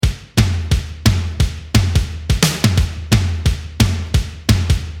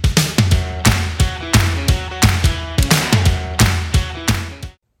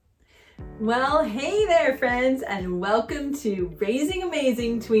Well, hey there friends, and welcome to Raising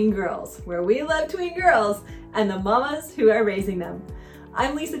Amazing Tween Girls, where we love tween girls and the mamas who are raising them.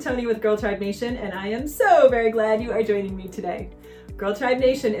 I'm Lisa Tony with Girl Tribe Nation, and I am so very glad you are joining me today. Girl Tribe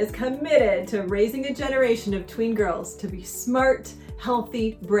Nation is committed to raising a generation of tween girls to be smart,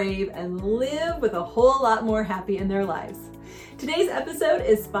 healthy, brave, and live with a whole lot more happy in their lives. Today's episode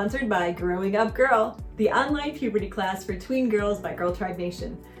is sponsored by Growing Up Girl, the online puberty class for tween girls by Girl Tribe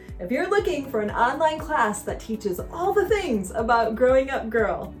Nation. If you're looking for an online class that teaches all the things about growing up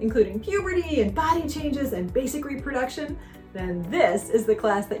girl, including puberty and body changes and basic reproduction, then this is the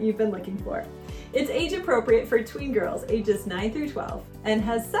class that you've been looking for. It's age appropriate for tween girls ages 9 through 12 and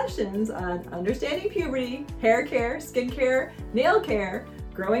has sessions on understanding puberty, hair care, skin care, nail care,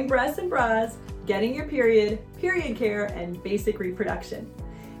 growing breasts and bras, getting your period care, and basic reproduction.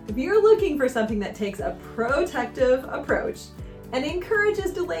 If you're looking for something that takes a protective approach and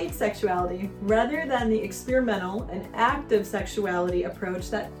encourages delayed sexuality rather than the experimental and active sexuality approach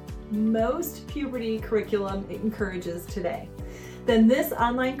that most puberty curriculum encourages today, then this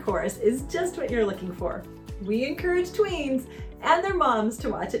online course is just what you're looking for. We encourage tweens and their moms to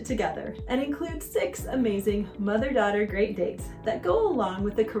watch it together and include 6 amazing mother-daughter great dates that go along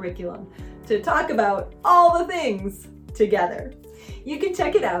with the curriculum to talk about all the things together. You can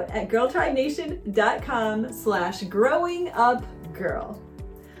check it out at girltribenation.com/growingupgirl.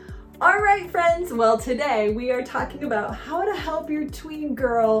 All right, friends. Well, today we are talking about how to help your tween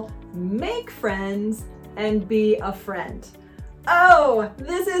girl make friends and be a friend. Oh,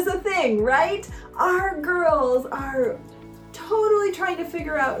 this is a thing, right? Our girls are totally trying to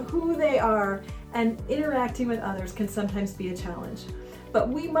figure out who they are, and interacting with others can sometimes be a challenge. But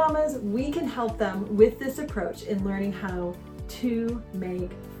we mamas, we can help them with this approach in learning how to make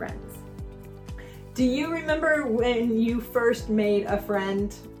friends. Do you remember when you first made a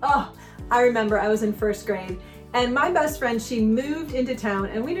friend? Oh, I remember I was in 1st grade and my best friend, she moved into town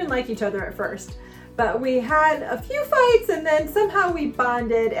and we didn't like each other at first, but we had a few fights and then somehow we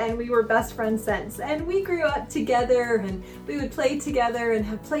bonded and we were best friends since. And we grew up together and we would play together and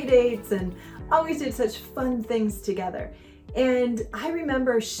have play dates and always did such fun things together. And I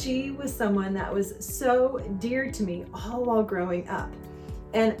remember she was someone that was so dear to me all while growing up.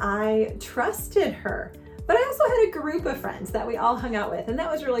 And I trusted her. But I also had a group of friends that we all hung out with. And that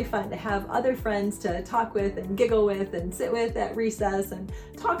was really fun to have other friends to talk with and giggle with and sit with at recess and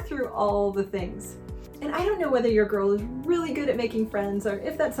talk through all the things. And I don't know whether your girl is really good at making friends or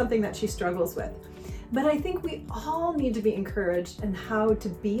if that's something that she struggles with. But I think we all need to be encouraged in how to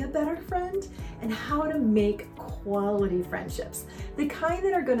be a better friend and how to make quality friendships, the kind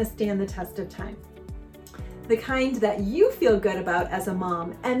that are going to stand the test of time, the kind that you feel good about as a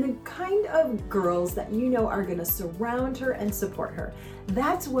mom, and the kind of girls that you know are going to surround her and support her.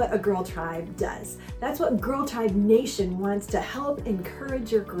 That's what a Girl Tribe does. That's what Girl Tribe Nation wants to help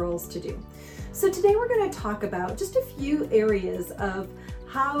encourage your girls to do. So today we're going to talk about just a few areas of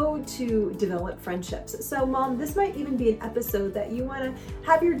how to develop friendships. So mom, this might even be an episode that you want to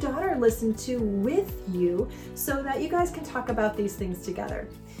have your daughter listen to with you so that you guys can talk about these things together.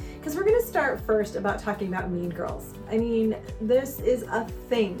 Because we're going to start first about talking about mean girls. I mean, this is a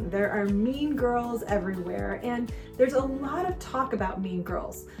thing. There are mean girls everywhere, and there's a lot of talk about mean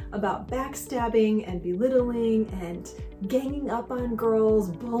girls, about backstabbing and belittling and ganging up on girls,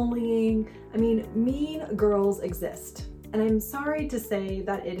 bullying. I mean, mean girls exist. And I'm sorry to say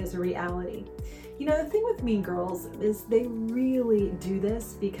that it is a reality. You know, the thing with mean girls is they really do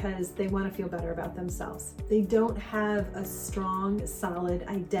this because they want to feel better about themselves. They don't have a strong, solid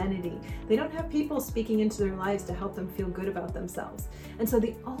identity. They don't have people speaking into their lives to help them feel good about themselves. And so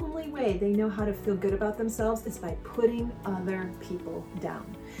the only way they know how to feel good about themselves is by putting other people down.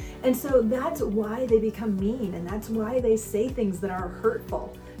 And so that's why they become mean, and that's why they say things that are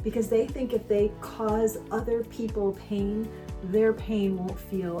hurtful. Because they think if they cause other people pain, their pain won't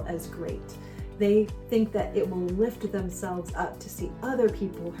feel as great. They think that it will lift themselves up to see other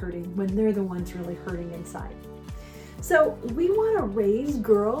people hurting when they're the ones really hurting inside. So we want to raise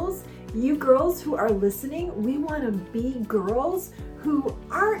girls, you girls who are listening, we want to be girls who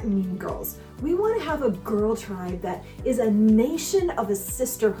aren't mean girls. We want to have a girl tribe that is a nation of a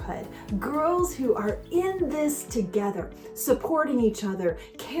sisterhood. Girls who are in this together, supporting each other,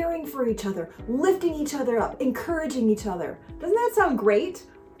 caring for each other, lifting each other up, encouraging each other. Doesn't that sound great?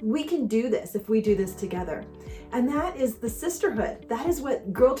 We can do this if we do this together. And that is the sisterhood. That is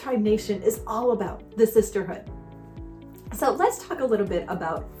what Girl Tribe Nation is all about, the sisterhood. So let's talk a little bit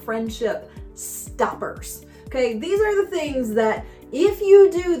about friendship stoppers. Okay, these are the things that If you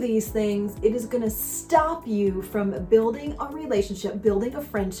do these things, it is going to stop you from building a relationship, building a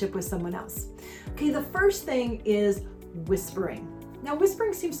friendship with someone else. Okay, the first thing is whispering. Now,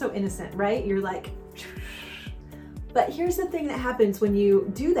 whispering seems so innocent, right? You're like, but here's the thing that happens when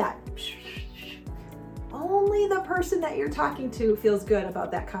you do that. Only the person that you're talking to feels good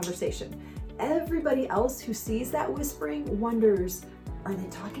about that conversation. Everybody else who sees that whispering wonders, are they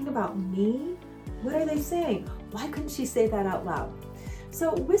talking about me? What are they saying? Why couldn't she say that out loud?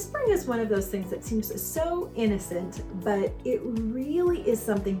 So whispering is one of those things that seems so innocent, but it really is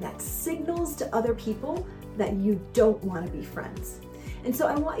something that signals to other people that you don't want to be friends. And so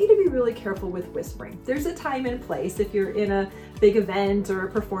I want you to be really careful with whispering. There's a time and place. If you're in a big event or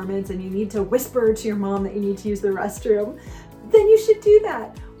a performance and you need to whisper to your mom that you need to use the restroom, then you should do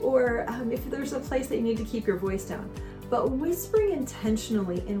that. Or if there's a place that you need to keep your voice down. But whispering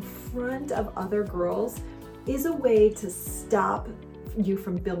intentionally in front of other girls is a way to stop you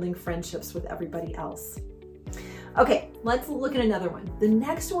from building friendships with everybody else. Okay, let's look at another one. The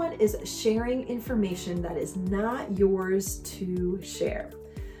next one is sharing information that is not yours to share.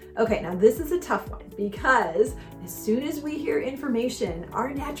 Okay, now this is a tough one because as soon as we hear information,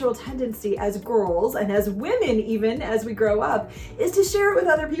 our natural tendency as girls and as women, even as we grow up, is to share it with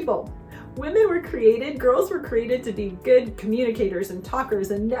other people. Girls were created to be good communicators and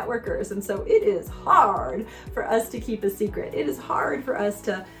talkers and networkers. And so it is hard for us to keep a secret. It is hard for us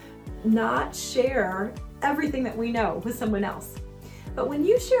to not share everything that we know with someone else. But when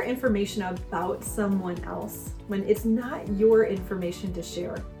you share information about someone else, when it's not your information to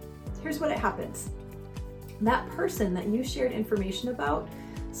share, here's what happens. That person that you shared information about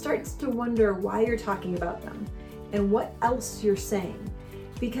starts to wonder why you're talking about them and what else you're saying.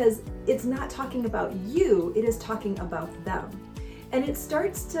 Because it's not talking about you, it is talking about them. And it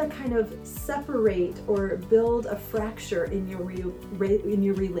starts to kind of separate or build a fracture in your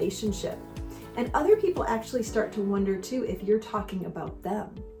relationship. And other people actually start to wonder too if you're talking about them.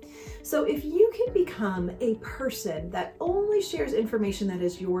 So if you can become a person that only shares information that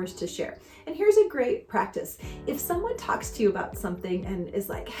is yours to share, and here's a great practice. If someone talks to you about something and is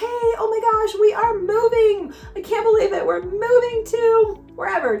like, hey, oh my gosh, we are moving. I can't believe it. We're moving to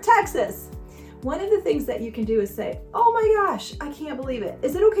wherever, Texas. One of the things that you can do is say, oh my gosh, I can't believe it.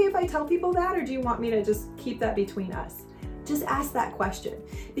 Is it okay if I tell people that, or do you want me to just keep that between us? Just ask that question,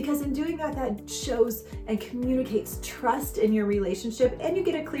 because in doing that, that shows and communicates trust in your relationship, and you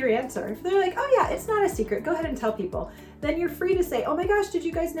get a clear answer. If they're like, oh yeah, it's not a secret, go ahead and tell people. Then you're free to say, oh my gosh, did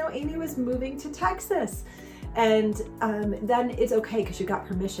you guys know Amy was moving to Texas? And then it's okay because you got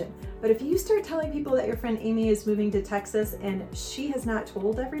permission. But if you start telling people that your friend Amy is moving to Texas and she has not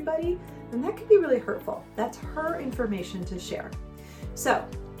told everybody, then that could be really hurtful. That's her information to share. So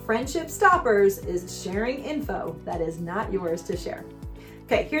friendship stoppers is sharing info that is not yours to share.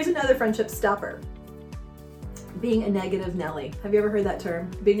 Okay, here's another friendship stopper. Being a negative Nelly. Have you ever heard that term?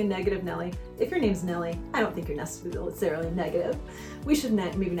 Being a negative Nelly. If your name's Nelly, I don't think you're necessarily negative. We should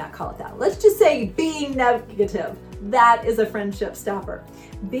maybe not call it that. Let's just say being negative. That is a friendship stopper.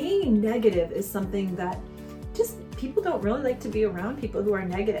 Being negative is something that just people don't really like to be around people who are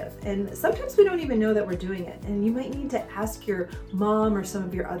negative. And sometimes we don't even know that we're doing it. And you might need to ask your mom or some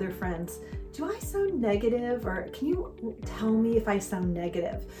of your other friends, do I sound negative? Or can you tell me if I sound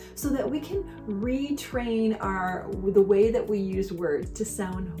negative? So that we can retrain the way that we use words to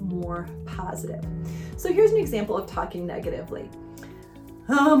sound more positive. So here's an example of talking negatively.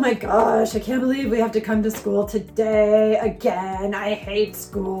 Oh my gosh, I can't believe we have to come to school today again. I hate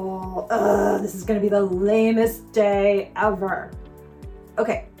school. This is gonna be the lamest day ever.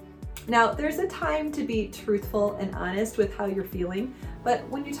 Okay, now there's a time to be truthful and honest with how you're feeling, but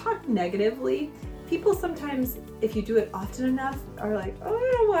when you talk negatively, people sometimes, if you do it often enough, are like, oh,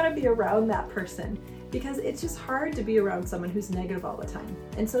 I don't wanna be around that person, because it's just hard to be around someone who's negative all the time.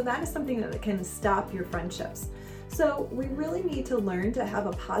 And so that is something that can stop your friendships. So we really need to learn to have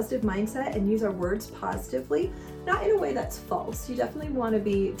a positive mindset and use our words positively, not in a way that's false. You definitely want to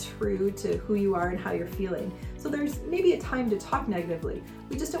be true to who you are and how you're feeling. So there's maybe a time to talk negatively.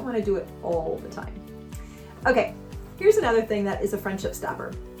 We just don't want to do it all the time. Okay, here's another thing that is a friendship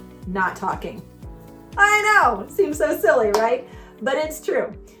stopper. Not talking. I know, seems so silly, right? But it's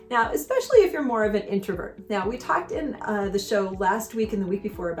true. Now, especially if you're more of an introvert. Now, we talked in the show last week and the week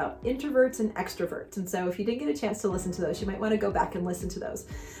before about introverts and extroverts. And so if you didn't get a chance to listen to those, you might want to go back and listen to those.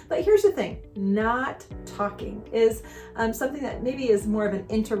 But here's the thing, not talking is something that maybe is more of an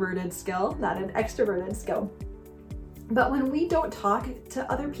introverted skill, not an extroverted skill. But when we don't talk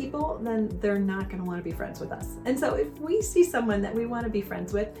to other people, then they're not going to want to be friends with us. And so if we see someone that we want to be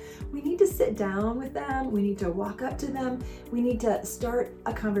friends with, we need to sit down with them. We need to walk up to them. We need to start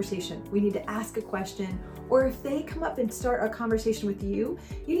a conversation. We need to ask a question. Or if they come up and start a conversation with you,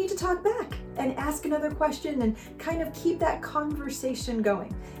 you need to talk back and ask another question and kind of keep that conversation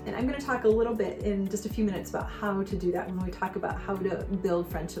going. And I'm going to talk a little bit in just a few minutes about how to do that when we talk about how to build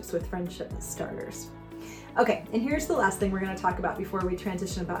friendships with friendship starters. Okay, and here's the last thing we're going to talk about before we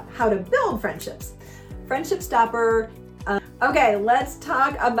transition about how to build friendships. Friendship stopper. Okay, let's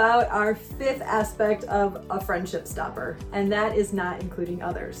talk about our fifth aspect of a friendship stopper, and that is not including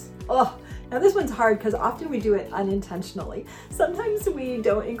others. Oh, now this one's hard because often we do it unintentionally. Sometimes we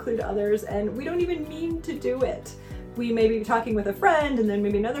don't include others and we don't even mean to do it. We may be talking with a friend and then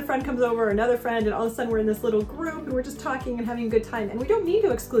maybe another friend comes over, another friend, and all of a sudden we're in this little group and we're just talking and having a good time. And we don't mean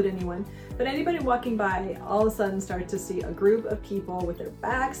to exclude anyone, but anybody walking by all of a sudden starts to see a group of people with their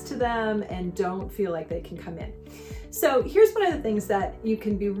backs to them and don't feel like they can come in. So here's one of the things that you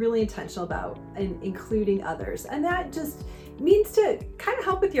can be really intentional about in including others. And that just means to kind of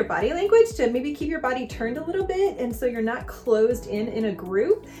help with your body language, to maybe keep your body turned a little bit, and so you're not closed in a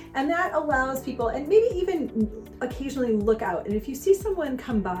group. And that allows people, and maybe even occasionally look out. And if you see someone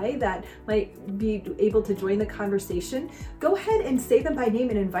come by that might be able to join the conversation, go ahead and say them by name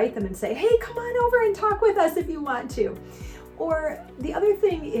and invite them and say, hey, come on over and talk with us if you want to. Or the other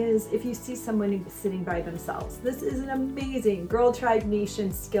thing is, if you see someone sitting by themselves, this is an amazing Girl Tribe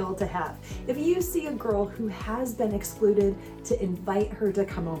Nation skill to have. If you see a girl who has been excluded, to invite her to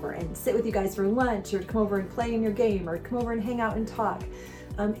come over and sit with you guys for lunch, or to come over and play in your game, or come over and hang out and talk.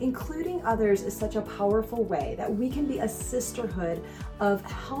 Including others is such a powerful way that we can be a sisterhood of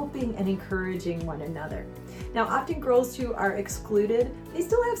helping and encouraging one another. Now, often girls who are excluded, they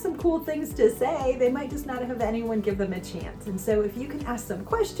still have some cool things to say. They might just not have anyone give them a chance. And so if you can ask some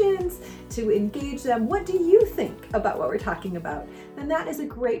questions to engage them, what do you think about what we're talking about? Then that is a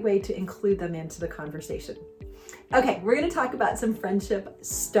great way to include them into the conversation. Okay, we're going to talk about some friendship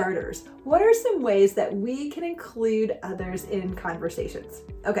starters. What are some ways that we can include others in conversations?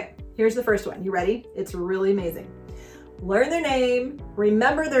 Okay, here's the first one. You ready? It's really amazing. Learn their name,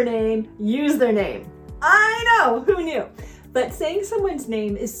 remember their name, use their name. I know, who knew? But saying someone's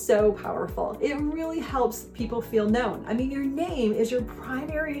name is so powerful. It really helps people feel known. I mean, your name is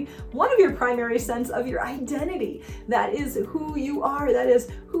one of your primary sense of your identity. That is who you are. That is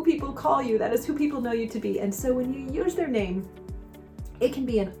who people call you. That is who people know you to be. And so when you use their name, it can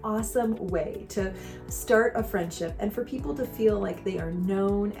be an awesome way to start a friendship and for people to feel like they are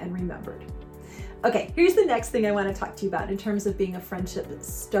known and remembered. Okay, here's the next thing I want to talk to you about in terms of being a friendship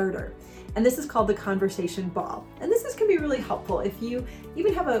starter. And this is called the conversation ball. And this can be really helpful if you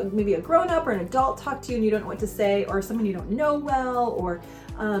even have maybe a grown-up or an adult talk to you and you don't know what to say, or someone you don't know well, or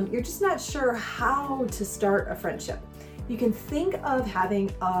you're just not sure how to start a friendship. You can think of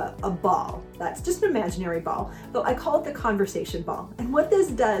having a ball. That's just an imaginary ball, but I call it the conversation ball. And what this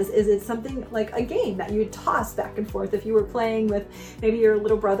does is it's something like a game that you would toss back and forth if you were playing with maybe your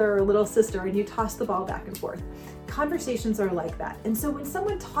little brother or little sister and you toss the ball back and forth. Conversations are like that. And so when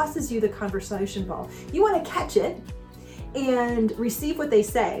someone tosses you the conversation ball, you want to catch it and receive what they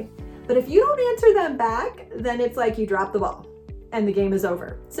say. But if you don't answer them back, then it's like you drop the ball and the game is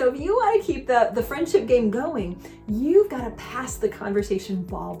over. So if you want to keep the friendship game going, you've got to pass the conversation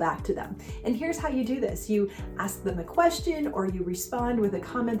ball back to them. And here's how you do this. You ask them a question or you respond with a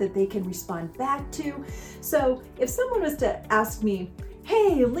comment that they can respond back to. So if someone was to ask me,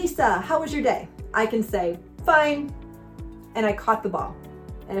 hey, Lisa, how was your day? I can say, fine, and I caught the ball.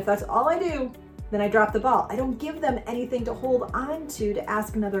 And if that's all I do, then I drop the ball. I don't give them anything to hold on to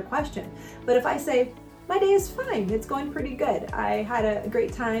ask another question. But if I say, my day is fine, it's going pretty good. I had a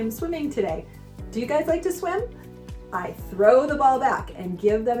great time swimming today. Do you guys like to swim? I throw the ball back and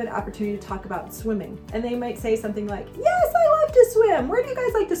give them an opportunity to talk about swimming. And they might say something like, yes, I love to swim. Where do you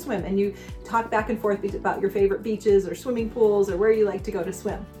guys like to swim? And you talk back and forth about your favorite beaches or swimming pools or where you like to go to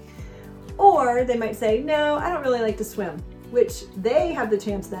swim. Or they might say, no, I don't really like to swim, which they have the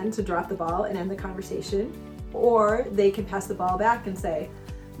chance then to drop the ball and end the conversation. Or they can pass the ball back and say,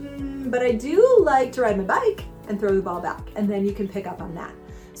 but I do like to ride my bike, and throw the ball back. And then you can pick up on that.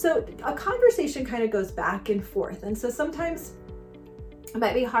 So a conversation kind of goes back and forth. And so sometimes it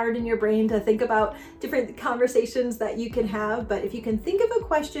might be hard in your brain to think about different conversations that you can have, but if you can think of a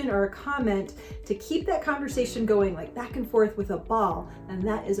question or a comment to keep that conversation going like back and forth with a ball, then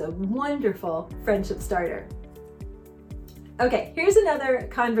that is a wonderful friendship starter. Okay, here's another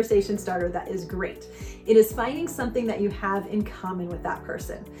conversation starter that is great. It is finding something that you have in common with that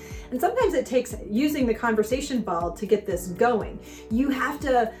person. And sometimes it takes using the conversation ball to get this going. You have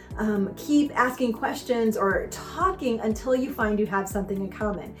to keep asking questions or talking until you find you have something in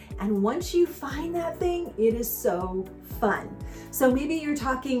common. And once you find that thing, it is so fun. So maybe you're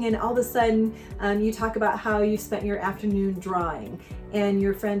talking and all of a sudden you talk about how you spent your afternoon drawing, and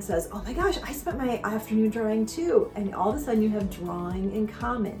your friend says, oh my gosh, I spent my afternoon drawing too. And all of a sudden you have drawing in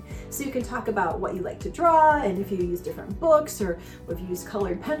common. So you can talk about what you like to draw, and if you use different books, or if you use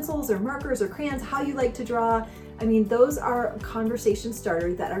colored pencils or markers or crayons, how you like to draw. I mean, those are conversation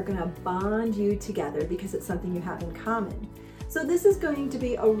starters that are gonna bond you together because it's something you have in common. So this is going to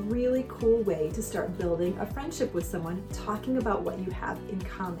be a really cool way to start building a friendship with someone, talking about what you have in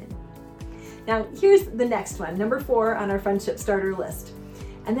common. Now, here's the next one, number 4 on our friendship starter list,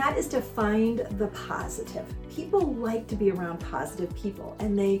 and that is to find the positive. People like to be around positive people,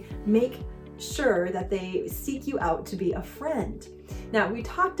 and they make sure that they seek you out to be a friend. Now, we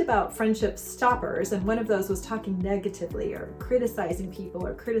talked about friendship stoppers, and one of those was talking negatively or criticizing people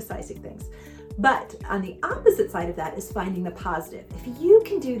or criticizing things. But on the opposite side of that is finding the positive. If you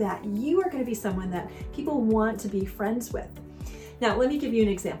can do that, you are going to be someone that people want to be friends with. Now, let me give you an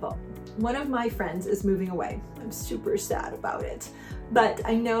example. One of my friends is moving away. I'm super sad about it, but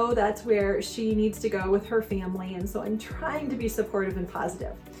I know that's where she needs to go with her family, and so I'm trying to be supportive and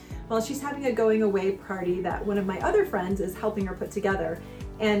positive. Well, she's having a going away party that one of my other friends is helping her put together,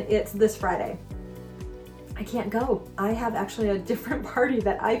 and it's this Friday. I can't go. I have actually a different party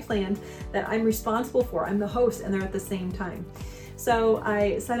that I planned that I'm responsible for. I'm the host, and they're at the same time. So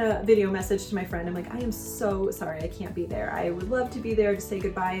I sent a video message to my friend. I'm like, I am so sorry I can't be there. I would love to be there to say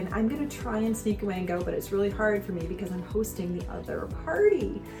goodbye, and I'm gonna try and sneak away and go, but it's really hard for me because I'm hosting the other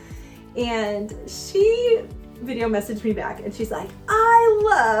party. And she video messaged me back, and she's like, I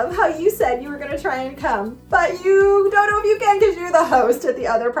love how you said you were gonna try and come, but you don't know if you can because you're the host at the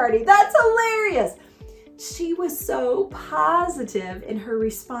other party. That's hilarious. She was so positive in her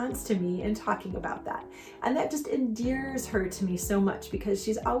response to me and talking about that. And that just endears her to me so much because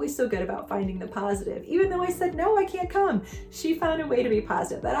she's always so good about finding the positive. Even though I said, no, I can't come, she found a way to be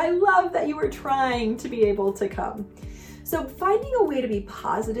positive. That I love that you were trying to be able to come. So finding a way to be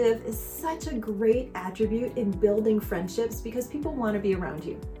positive is such a great attribute in building friendships because people want to be around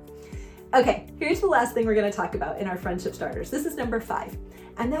you. Okay, here's the last thing we're going to talk about in our friendship starters. This is number 5,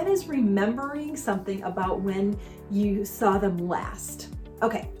 and that is remembering something about when you saw them last.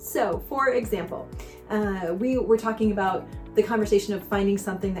 Okay, so for example, we were talking about the conversation of finding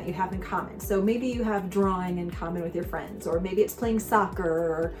something that you have in common. So maybe you have drawing in common with your friends, or maybe it's playing soccer,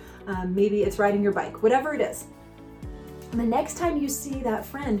 or maybe it's riding your bike, whatever it is. And the next time you see that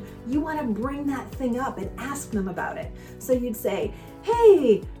friend, you want to bring that thing up and ask them about it. So you'd say,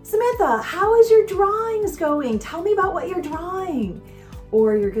 hey, Samantha, how is your drawings going? Tell me about what you're drawing.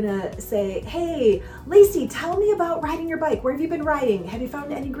 Or you're gonna say, hey, Lacey, tell me about riding your bike. Where have you been riding? Have you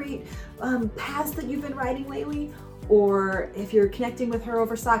found any great paths that you've been riding lately? Or if you're connecting with her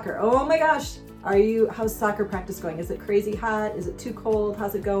over soccer, oh my gosh, how's soccer practice going? Is it crazy hot? Is it too cold?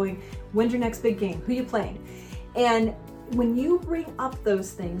 How's it going? When's your next big game? Who are you playing? And when you bring up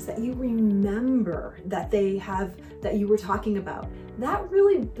those things that you remember that you were talking about, that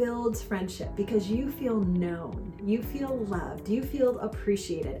really builds friendship because you feel known, you feel loved, you feel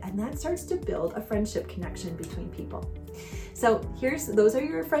appreciated, and that starts to build a friendship connection between people. So those are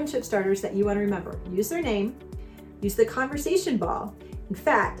your friendship starters that you want to remember. Use their name, use the conversation ball. In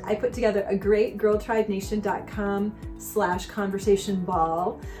fact, I put together a great girltribenation.com/conversation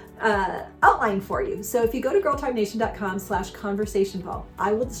ball outline for you. So if you go to girltribenation.com/conversation ball,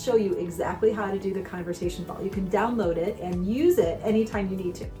 I will show you exactly how to do the conversation ball. You can download it and use it anytime you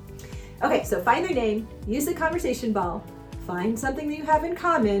need to. Okay, so find their name, use the conversation ball, find something that you have in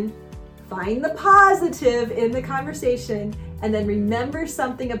common, find the positive in the conversation, and then remember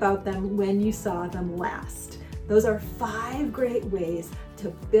something about them when you saw them last. Those are 5 great ways to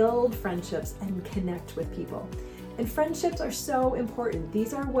build friendships and connect with people. And friendships are so important.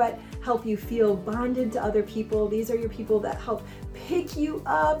 These are what help you feel bonded to other people. These are your people that help pick you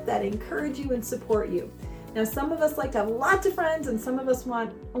up, that encourage you and support you. Now, some of us like to have lots of friends, and some of us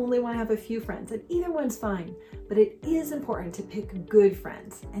only want to have a few friends, and either one's fine. But it is important to pick good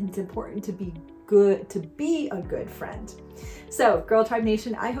friends, and it's important to be a good friend. So, Girl Tribe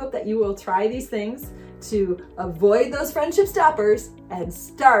Nation, I hope that you will try these things to avoid those friendship stoppers and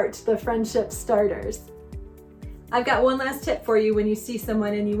start the friendship starters. I've got one last tip for you when you see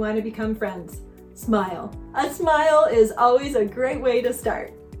someone and you want to become friends. Smile. A smile is always a great way to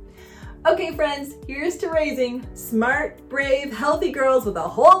start. Okay friends, here's to raising smart, brave, healthy girls with a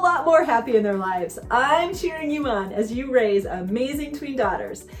whole lot more happy in their lives. I'm cheering you on as you raise amazing tween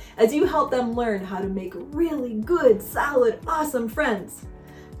daughters, as you help them learn how to make really good, solid, awesome friends.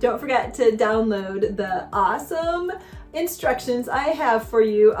 Don't forget to download the awesome instructions I have for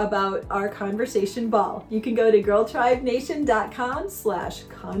you about our conversation ball. You can go to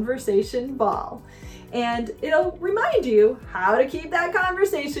girltribenation.com/conversationball. And it'll remind you how to keep that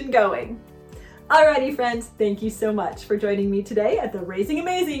conversation going. Alrighty friends, thank you so much for joining me today at the Raising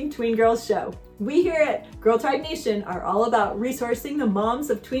Amazing Tween Girls Show. We here at Girl Tribe Nation are all about resourcing the moms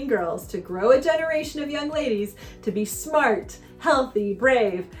of tween girls to grow a generation of young ladies to be smart, healthy,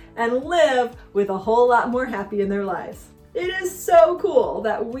 brave, and live with a whole lot more happy in their lives. It is so cool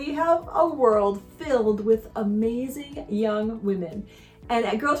that we have a world filled with amazing young women. And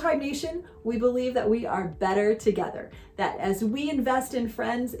at Girl Tribe Nation, we believe that we are better together. That as we invest in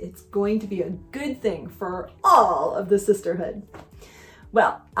friends, it's going to be a good thing for all of the sisterhood.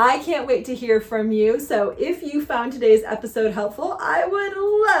 Well, I can't wait to hear from you. So if you found today's episode helpful, I would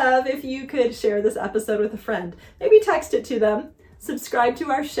love if you could share this episode with a friend. Maybe text it to them, subscribe to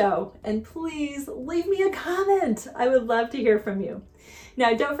our show, and please leave me a comment. I would love to hear from you.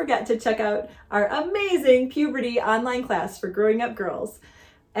 Now, don't forget to check out our amazing puberty online class for growing up girls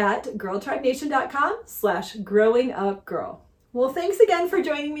at girltribenation.com/growingupgirl. Well, thanks again for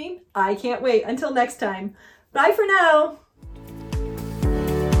joining me. I can't wait until next time. Bye for now.